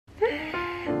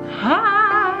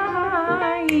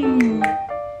Hi!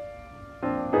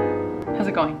 How's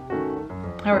it going?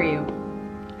 How are you?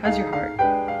 How's your heart?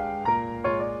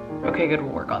 Okay, good,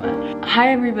 we'll work on that.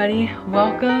 Hi everybody,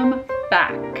 welcome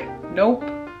back. Nope.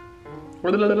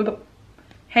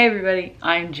 Hey everybody,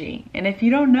 I'm G, and if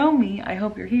you don't know me, I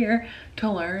hope you're here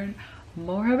to learn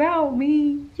more about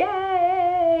me.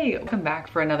 Yay! Welcome back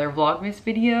for another Vlogmas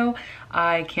video.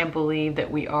 I can't believe that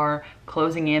we are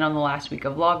closing in on the last week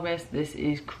of Vlogmas. This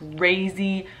is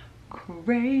crazy,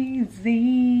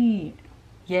 crazy.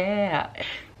 Yeah.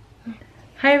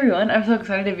 Hi everyone, I'm so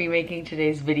excited to be making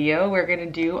today's video. We're gonna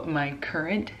do my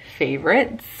current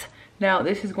favorites. Now,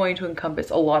 this is going to encompass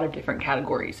a lot of different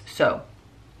categories, so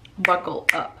buckle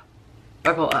up,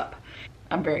 buckle up.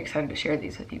 I'm very excited to share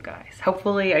these with you guys.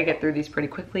 Hopefully I get through these pretty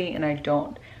quickly and I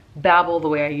don't babble the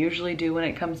way I usually do when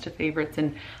it comes to favorites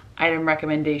and item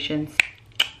recommendations.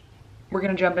 We're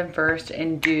gonna jump in first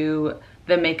and do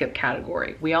the makeup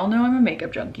category. We all know I'm a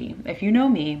makeup junkie. If you know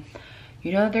me,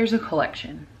 you know that there's a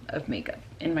collection of makeup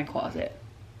in my closet.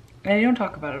 And I don't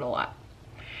talk about it a lot,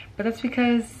 but that's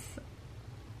because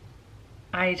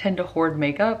I tend to hoard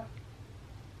makeup.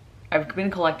 I've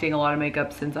been collecting a lot of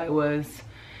makeup since I was,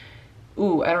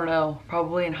 I don't know,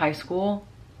 probably in high school.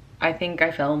 I think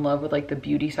I fell in love with like the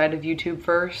beauty side of YouTube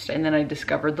first, and then I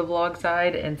discovered the vlog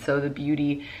side, and so the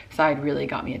beauty side really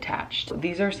got me attached.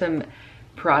 These are some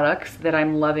products that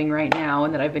I'm loving right now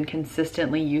and that I've been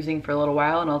consistently using for a little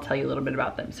while, and I'll tell you a little bit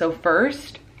about them. So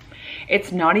first,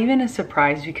 it's not even a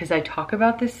surprise because I talk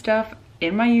about this stuff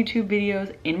in my YouTube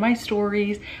videos, in my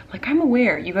stories. Like, I'm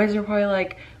aware you guys are probably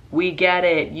like, we get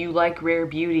it, you like rare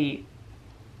beauty,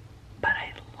 but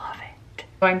I love it.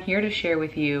 So I'm here to share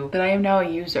with you that I am now a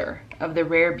user of the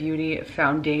Rare Beauty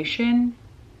foundation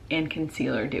and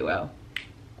concealer duo.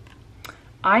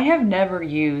 I have never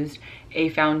used a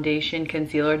foundation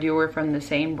concealer duo from the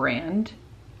same brand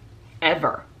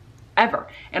ever.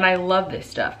 And I love this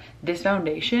stuff. This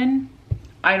foundation,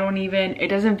 it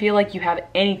doesn't feel like you have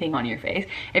anything on your face.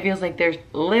 It feels like there's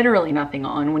literally nothing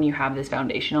on when you have this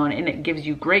foundation on, and it gives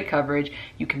you great coverage.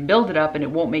 You can build it up and it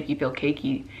won't make you feel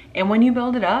cakey. And when you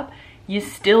build it up, you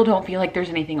still don't feel like there's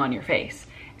anything on your face.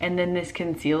 And then this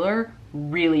concealer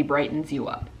really brightens you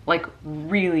up. Like,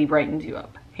 really brightens you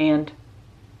up. And,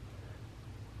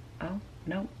 oh,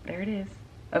 no, there it is.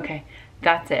 Okay,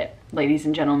 that's it, ladies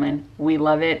and gentlemen. We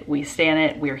love it, we stan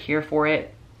it, we're here for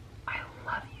it.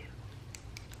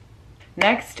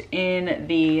 Next in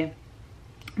the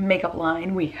makeup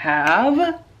line, we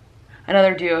have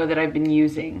another duo that I've been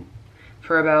using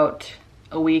for about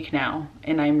a week now,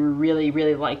 and I'm really,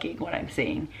 really liking what I'm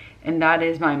seeing, and that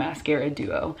is my mascara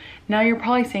duo. Now you're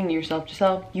probably saying to yourself,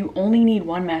 Giselle, you only need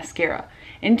one mascara.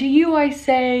 And to you I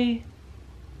say,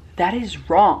 that is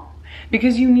wrong,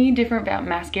 because you need different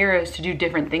mascaras to do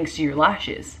different things to your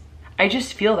lashes. I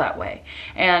just feel that way.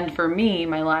 And for me,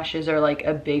 my lashes are like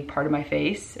a big part of my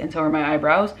face, and so are my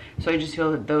eyebrows. So I just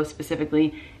feel that those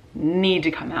specifically need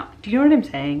to come out. Do you know what I'm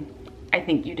saying? I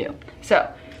think you do.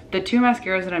 So the two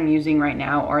mascaras that I'm using right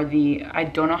now are I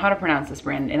don't know how to pronounce this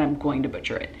brand and I'm going to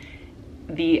butcher it.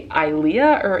 The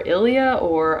Ilia,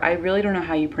 or I really don't know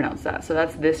how you pronounce that. So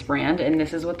that's this brand, and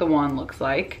this is what the wand looks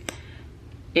like.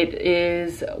 It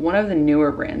is one of the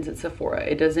newer brands at Sephora.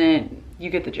 You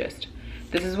get the gist.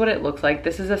 This is what it looks like.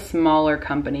 This is a smaller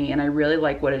company and I really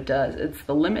like what it does. It's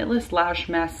the Limitless Lash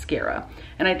Mascara.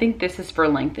 And I think this is for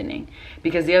lengthening,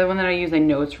 because the other one that I use, I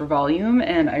know it's for volume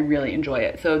and I really enjoy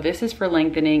it. So this is for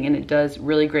lengthening and it does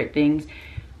really great things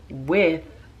with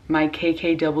my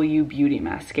KKW Beauty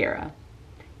Mascara.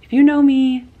 If you know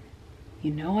me,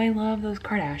 you know I love those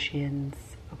Kardashians,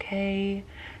 okay?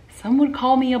 Some would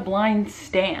call me a blind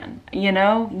stan, you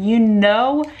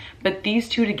know? But these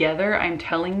two together, I'm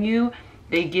telling you,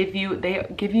 they give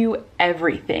you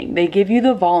everything. They give you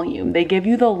the volume, they give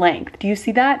you the length. Do you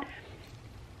see that?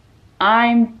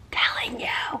 I'm telling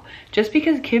you. Just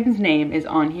because Kim's name is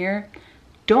on here,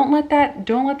 don't let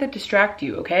that distract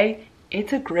you, okay?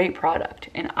 It's a great product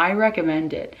and I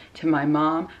recommend it to my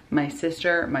mom, my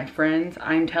sister, my friends.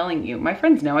 I'm telling you, my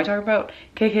friends know I talk about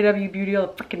KKW Beauty all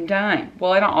the freaking time.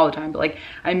 Well, not all the time, but like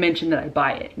I mentioned that I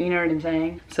buy it. You know what I'm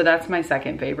saying? So that's my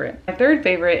second favorite. My third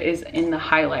favorite is in the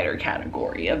highlighter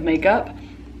category of makeup.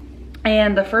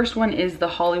 And the first one is the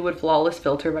Hollywood Flawless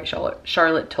Filter by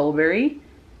Charlotte Tilbury.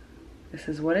 This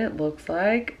is what it looks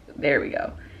like. There we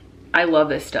go. I love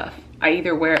this stuff. I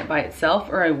either wear it by itself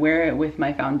or I wear it with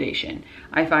my foundation.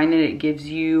 I find that it gives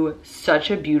you such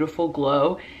a beautiful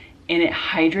glow and it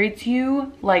hydrates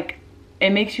you. Like, it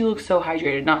makes you look so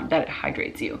hydrated. Not that it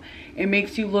hydrates you. It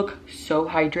makes you look so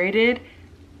hydrated.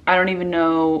 I don't even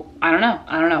know. I don't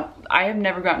know. I have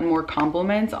never gotten more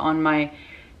compliments on my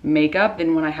makeup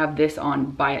than when I have this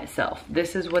on by itself.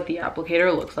 This is what the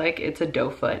applicator looks like. It's a doe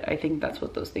foot. I think that's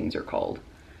what those things are called.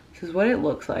 This is what it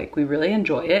looks like. We really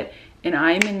enjoy it. And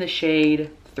I'm in the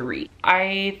shade 3.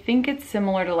 I think it's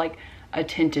similar to like a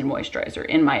tinted moisturizer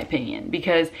in my opinion,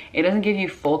 because it doesn't give you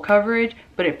full coverage,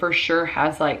 but it for sure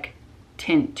has like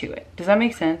tint to it. Does that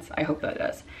make sense? I hope that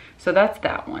does. So that's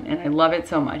that one, and I love it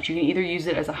so much. You can either use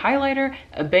it as a highlighter,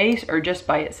 a base, or just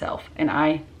by itself, and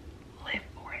I live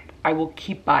for it. I will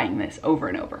keep buying this over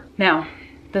and over. Now,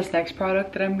 this next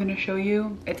product that I'm gonna show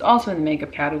you, it's also in the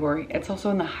makeup category. It's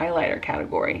also in the highlighter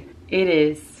category. It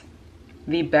is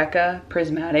the Becca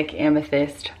Prismatic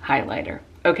Amethyst Highlighter,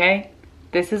 okay?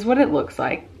 This is what it looks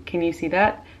like. Can you see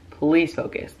that? Please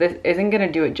focus. This isn't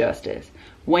gonna do it justice.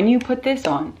 When you put this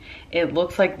on, it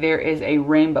looks like there is a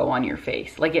rainbow on your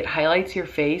face. Like it highlights your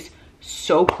face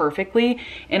so perfectly.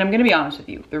 And I'm gonna be honest with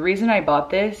you. The reason I bought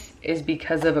this is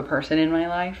because of a person in my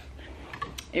life.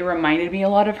 It reminded me a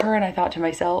lot of her, and I thought to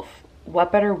myself,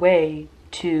 what better way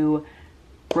to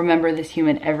remember this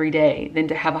human every day than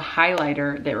to have a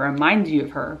highlighter that reminds you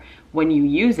of her when you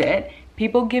use it.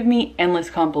 People give me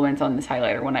endless compliments on this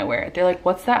highlighter when I wear it. They're like,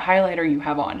 what's that highlighter you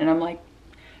have on? And I'm like,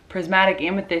 Prismatic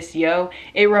Amethyst, yo.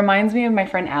 It reminds me of my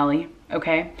friend Allie,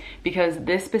 okay? Because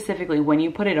this specifically, when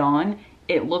you put it on,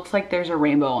 it looks like there's a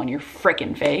rainbow on your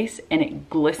frickin' face and it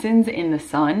glistens in the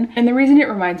sun. And the reason it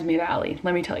reminds me of Allie,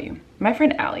 let me tell you. My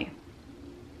friend Allie,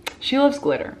 she loves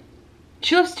glitter.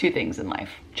 She loves 2 things in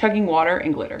life, chugging water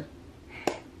and glitter.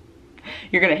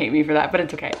 You're gonna hate me for that, but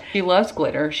it's okay. She loves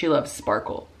glitter, she loves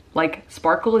sparkle. Like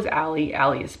sparkle is Allie,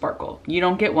 Allie is sparkle. You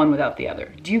don't get one without the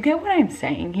other. Do you get what I'm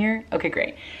saying here? Okay,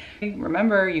 great.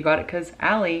 Remember, you got it because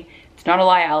Allie. It's not a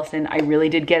lie, Allison. I really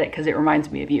did get it because it reminds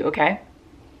me of you, okay?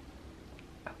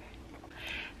 Okay.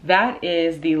 That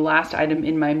is the last item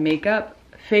in my makeup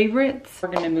favorites. We're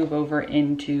gonna move over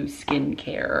into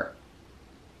skincare.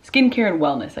 Skincare and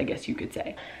wellness, I guess you could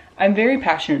say. I'm very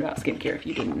passionate about skincare, if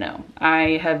you didn't know.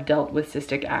 I have dealt with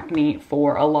cystic acne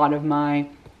for a lot of my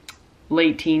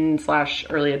late teen /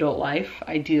 early adult life.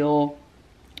 I deal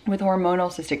with hormonal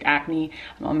cystic acne.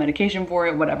 I'm on medication for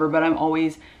it, whatever, but I'm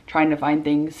always trying to find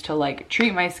things to like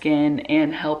treat my skin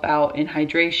and help out in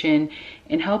hydration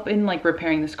and help in like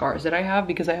repairing the scars that I have,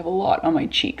 because I have a lot on my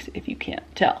cheeks, if you can't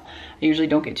tell. I usually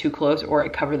don't get too close or I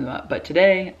cover them up, but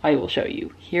today I will show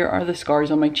you. Here are the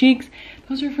scars on my cheeks.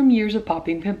 Those are from years of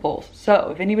popping pimples. So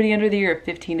if anybody under the year of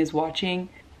 15 is watching,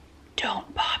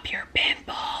 don't pop your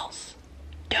pimples.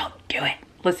 Don't do it.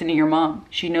 Listen to your mom.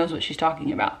 She knows what she's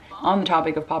talking about. On the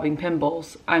topic of popping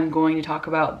pimples, I'm going to talk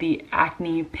about the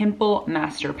Acne Pimple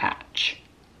Master Patch.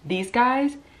 These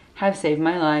guys have saved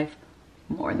my life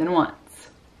more than once.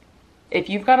 If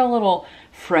you've got a little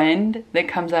friend that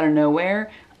comes out of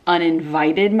nowhere,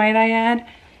 uninvited might I add,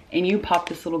 and you pop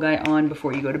this little guy on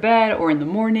before you go to bed or in the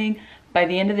morning, by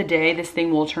the end of the day, this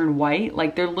thing will turn white.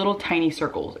 Like they're little tiny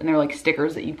circles and they're like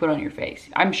stickers that you put on your face.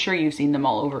 I'm sure you've seen them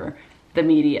all over the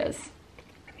medias.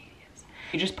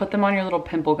 You just put them on your little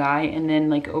pimple guy, and then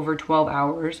like over 12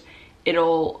 hours,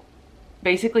 it'll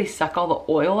basically suck all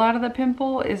the oil out of the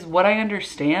pimple is what I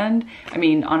understand. I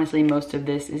mean, honestly, most of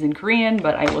this is in Korean,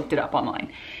 but I looked it up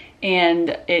online.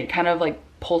 And it kind of like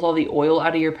pulls all the oil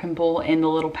out of your pimple and the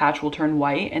little patch will turn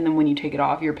white. And then when you take it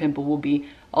off, your pimple will be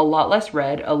a lot less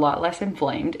red, a lot less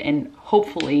inflamed, and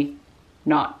hopefully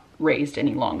not raised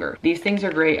any longer. These things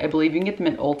are great. I believe you can get them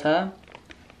at Ulta.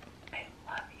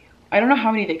 I don't know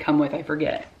how many they come with, I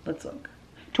forget. Let's look.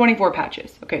 24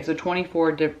 patches. Okay, so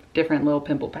 24 different little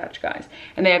pimple patch guys.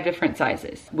 And they have different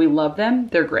sizes. We love them,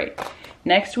 they're great.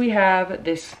 Next we have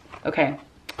this, okay,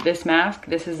 this mask.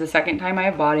 This is the second time I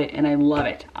have bought it and I love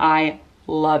it. I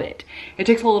love it. It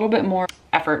takes a little bit more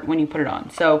effort when you put it on.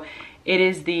 So it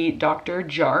is the Dr.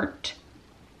 Jart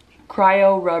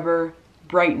Cryo Rubber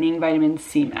Brightening Vitamin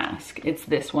C Mask. It's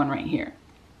this one right here.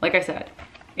 Like I said,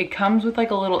 it comes with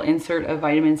like a little insert of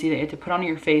vitamin C that you have to put on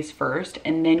your face first,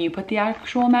 and then you put the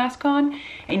actual mask on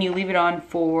and you leave it on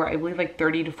for, I believe, like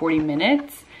 30 to 40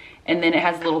 minutes. And then it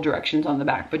has little directions on the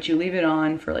back, but you leave it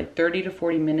on for like 30 to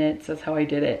 40 minutes. That's how I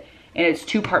did it. And it's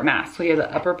 2-part mask. So you have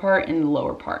the upper part and the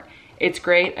lower part. It's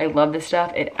great. I love this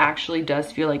stuff. It actually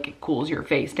does feel like it cools your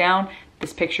face down.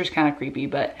 This picture's kind of creepy,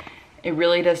 but it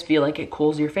really does feel like it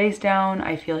cools your face down.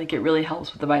 I feel like it really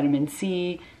helps with the vitamin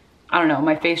C. I don't know,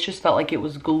 my face just felt like it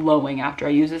was glowing after I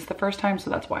used this the first time, so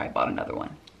that's why I bought another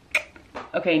one.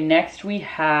 Okay, next we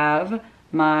have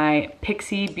my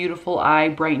Pixie Beautiful Eye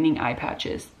Brightening Eye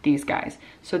Patches, these guys.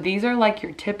 So these are like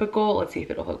your typical, let's see if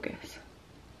it'll focus.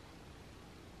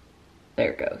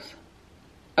 There it goes.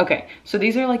 Okay, so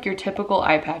these are like your typical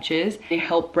eye patches. They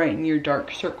help brighten your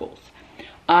dark circles.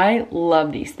 I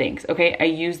love these things, okay? I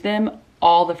use them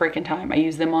all the freaking time. I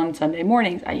use them on Sunday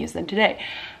mornings. I use them today.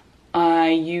 I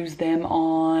use them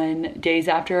on days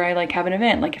after I like have an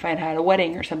event, like if I had a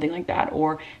wedding or something like that,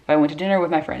 or if I went to dinner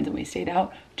with my friends and we stayed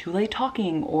out too late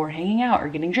talking or hanging out or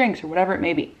getting drinks or whatever it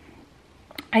may be.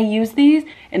 I use these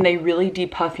and they really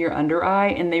depuff your under eye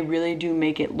and they really do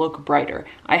make it look brighter.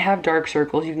 I have dark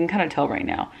circles, you can kind of tell right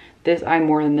now. This, I'm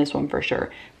more than this one for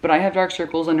sure, but I have dark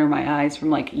circles under my eyes from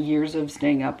like years of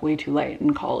staying up way too late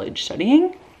in college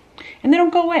studying, and they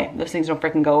don't go away. Those things don't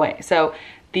freaking go away. So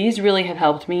these really have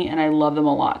helped me and I love them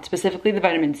a lot, specifically the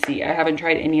vitamin C. I haven't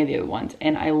tried any of the other ones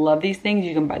and I love these things.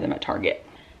 You can buy them at Target.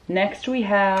 Next we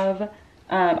have,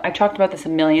 I've talked about this a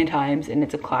million times and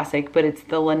it's a classic, but it's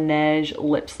the Laneige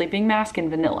Lip Sleeping Mask in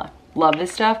vanilla. Love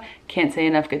this stuff. Can't say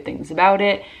enough good things about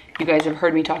it. You guys have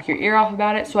heard me talk your ear off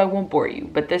about it, so I won't bore you.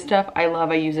 But this stuff I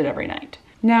love, I use it every night.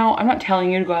 Now, I'm not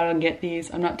telling you to go out and get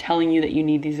these. I'm not telling you that you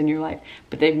need these in your life,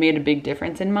 but they've made a big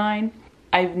difference in mine.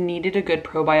 I've needed a good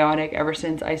probiotic ever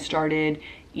since I started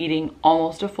eating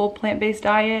almost a full plant-based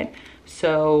diet.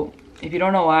 So if you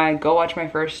don't know why, go watch my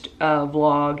first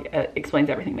vlog. It explains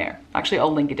everything there. Actually,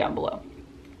 I'll link it down below.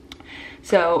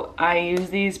 So I use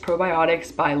these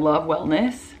probiotics by Love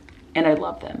Wellness and I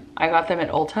love them. I got them at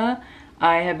Ulta.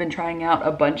 I have been trying out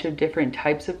a bunch of different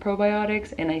types of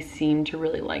probiotics and I seem to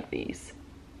really like these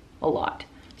a lot.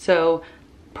 So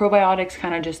probiotics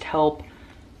kind of just help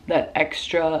that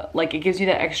extra, like it gives you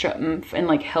that extra oomph and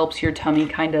like helps your tummy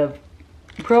kind of.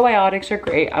 Probiotics are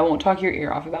great. I won't talk your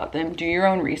ear off about them. Do your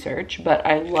own research, but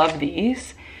I love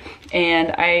these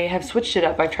and I have switched it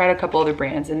up. I've tried a couple other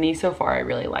brands and these so far I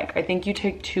really like. I think you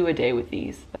take 2 a day with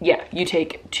these. Yeah, you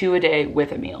take 2 a day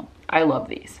with a meal. I love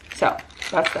these. So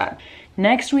that's that.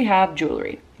 Next we have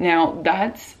jewelry. Now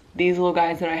that's these little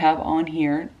guys that I have on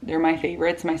here. They're my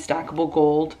favorites, my stackable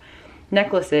gold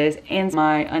necklaces and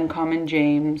my Uncommon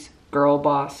James Girl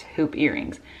Boss hoop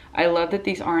earrings. I love that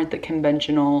these aren't the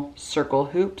conventional circle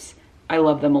hoops. I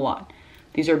love them a lot.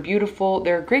 These are beautiful.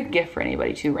 They're a great gift for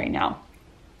anybody too right now.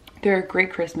 They're a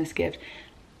great Christmas gift.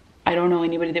 I don't know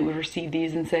anybody that would receive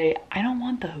these and say, I don't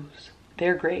want those.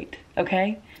 They're great,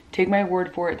 okay? Take my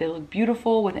word for it. They look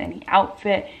beautiful with any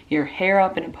outfit. Your hair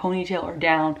up in a ponytail or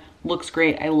down looks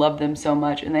great. I love them so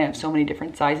much and they have so many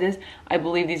different sizes. I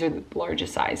believe these are the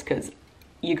largest size because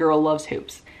your girl loves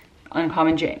hoops.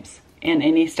 Uncommon James and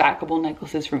any stackable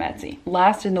necklaces from Etsy.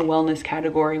 Last in the wellness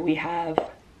category, we have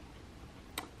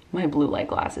my blue light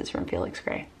glasses from Felix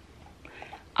Gray.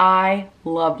 I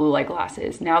love blue light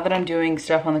glasses. Now that I'm doing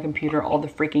stuff on the computer all the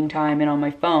freaking time and on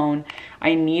my phone,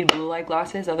 I need blue light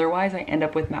glasses. Otherwise, I end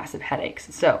up with massive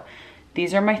headaches. So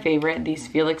these are my favorite, these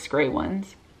Felix Gray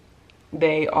ones.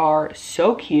 They are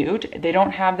so cute. They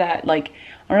don't have that, like,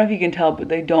 I don't know if you can tell, but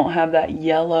they don't have that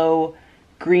yellow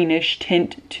greenish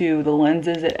tint to the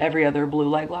lenses that every other blue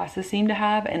light glasses seem to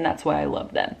have, and that's why I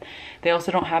love them. They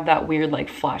also don't have that weird like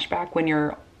flashback when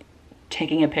you're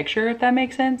taking a picture, if that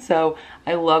makes sense. So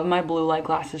I love my blue light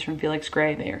glasses from Felix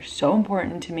Gray. They are so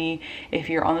important to me. If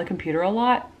you're on the computer a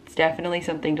lot, it's definitely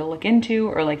something to look into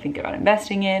or like think about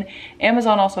investing in.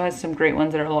 Amazon also has some great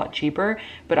ones that are a lot cheaper,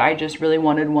 but I just really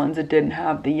wanted ones that didn't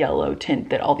have the yellow tint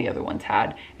that all the other ones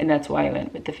had, and that's why I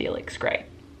went with the Felix Gray.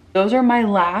 Those are my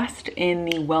last in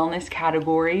the wellness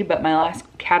category, but my last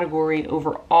category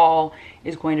overall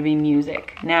is going to be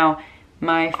music. Now,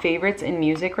 my favorites in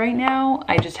music right now,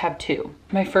 I just have 2.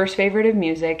 My first favorite of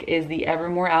music is the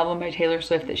Evermore album by Taylor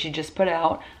Swift that she just put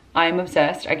out. I'm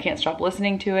obsessed. I can't stop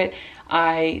listening to it.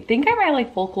 I think I might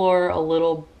like Folklore a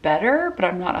little better, but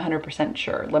I'm not 100%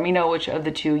 sure. Let me know which of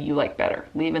the 2 you like better.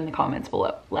 Leave in the comments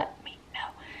below. Let me know.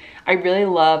 I really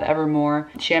love Evermore.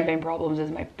 Champagne Problems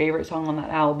is my favorite song on that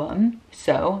album.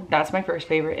 So that's my first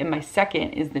favorite. And my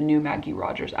second is the new Maggie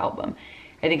Rogers album.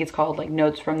 I think it's called like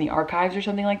Notes from the Archives or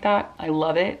something like that. I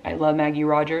love it. I love Maggie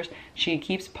Rogers. She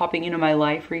keeps popping into my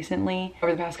life recently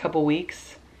over the past couple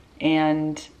weeks.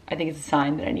 And I think it's a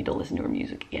sign that I need to listen to her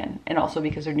music again. And also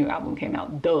because her new album came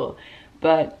out, duh.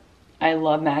 But I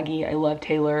love Maggie. I love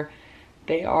Taylor.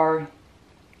 They are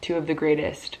 2 of the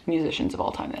greatest musicians of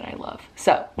all time that I love.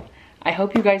 So I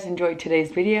hope you guys enjoyed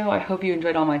today's video. I hope you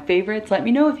enjoyed all my favorites. Let me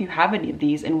know if you have any of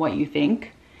these and what you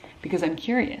think, because I'm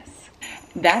curious.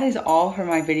 That is all for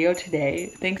my video today.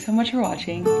 Thanks so much for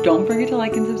watching. Don't forget to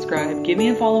like and subscribe. Give me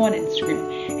a follow on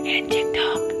Instagram and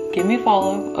TikTok. Give me a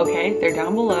follow, okay? They're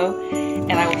down below.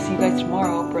 And I will see you guys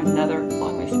tomorrow for another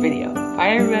Vlogmas video.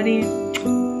 Bye,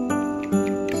 everybody.